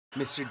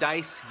Mr.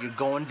 Dice, you're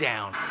going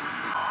down.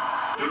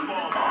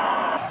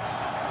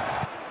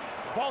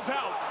 Ball's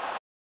out.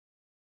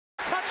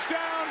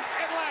 Touchdown,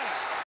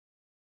 Atlanta.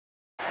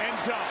 End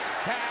zone.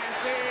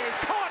 Pass is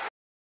caught.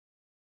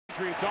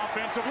 Patriots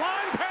offensive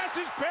line. Pass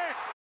is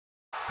picked.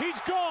 He's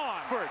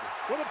gone.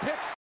 With a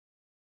pick.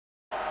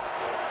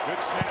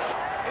 Good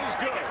snap. Is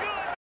good.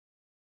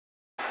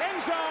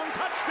 End zone.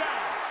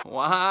 Touchdown.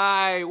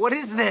 Why? What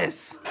is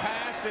this?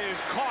 Pass is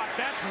caught.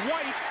 That's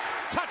White.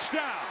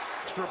 Touchdown.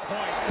 Extra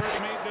point. 30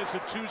 made this a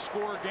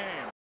 2-score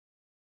game.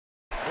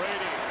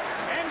 Brady.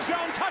 End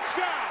zone.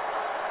 Touchdown.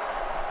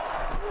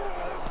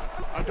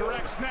 A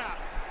direct snap.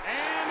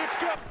 And it's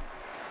good.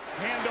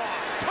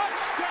 Handoff.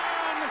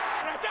 Touchdown.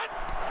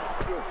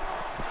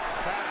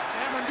 Pass.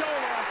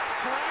 Amendola.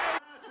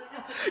 Flag.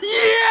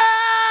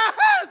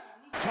 Yes!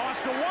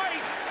 Toss to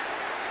White.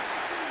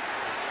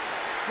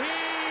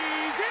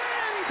 He's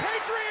in.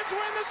 Patriots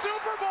win the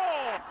Super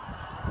Bowl.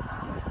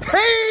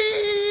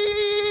 Hey!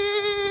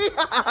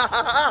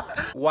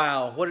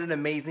 Wow, what an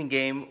amazing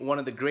game. One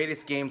of the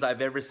greatest games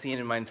I've ever seen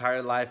in my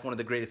entire life. One of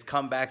the greatest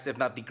comebacks, if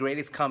not the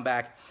greatest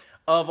comeback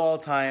of all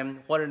time.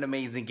 What an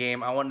amazing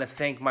game. I want to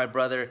thank my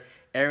brother,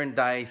 Aaron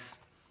Dice.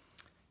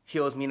 He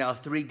owes me now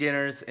 3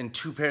 dinners and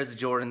 2 pairs of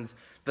Jordans.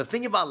 The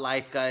thing about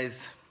life,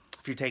 guys,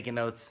 if you're taking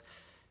notes,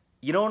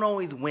 you don't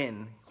always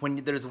win. When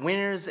there's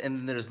winners and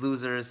then there's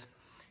losers.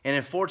 And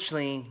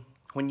unfortunately,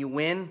 when you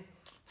win,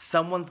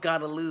 someone's got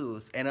to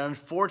lose. And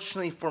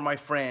unfortunately for my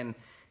friend,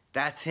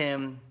 that's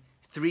him.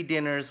 3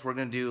 dinners. We're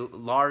going to do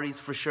Laurie's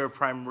for sure,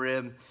 prime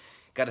rib.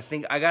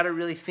 I gotta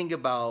really think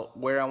about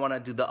where I want to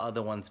do the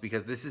other ones,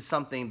 because this is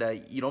something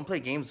that you don't play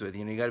games with.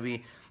 You know, you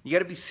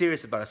gotta be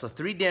serious about it. So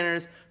 3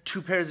 dinners,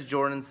 2 pairs of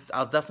Jordans.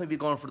 I'll definitely be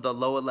going for the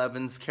low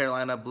 11s,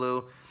 Carolina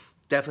blue.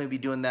 Definitely be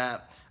doing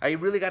that. I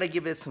really gotta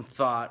give it some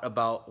thought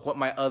about what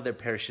my other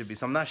pair should be.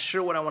 So I'm not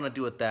sure what I want to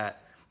do with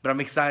that, but I'm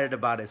excited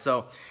about it.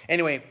 So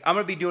anyway, I'm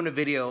gonna be doing a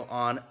video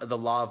on the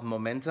law of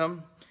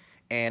momentum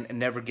and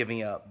never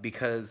giving up,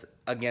 because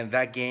again,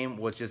 that game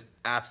was just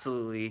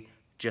absolutely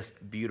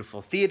just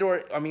beautiful.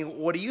 Theodore, I mean,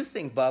 what do you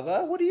think,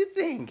 Bubba? What do you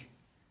think?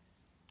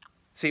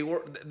 See,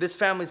 this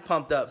family's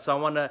pumped up. So I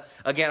want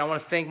to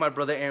thank my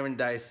brother Aaron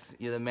Dice.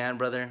 You're the man,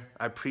 brother.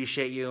 I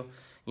appreciate you.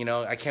 You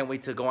know, I can't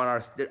wait to go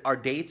on our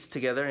dates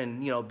together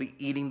and, you know, be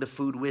eating the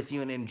food with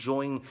you and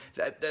enjoying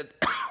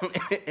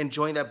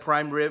enjoying that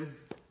prime rib.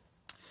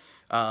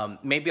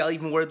 Maybe I'll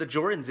even wear the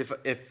Jordans.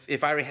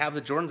 If I already have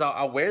the Jordans,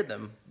 I'll wear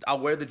them. I'll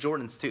wear the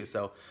Jordans too.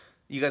 So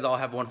you guys all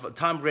have one.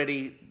 Tom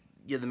Brady,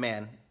 you're the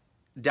man.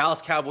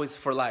 Dallas Cowboys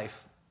for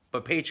life.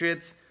 But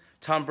Patriots,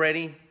 Tom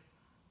Brady,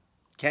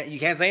 you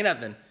can't say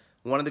nothing.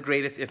 One of the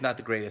greatest, if not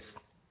the greatest.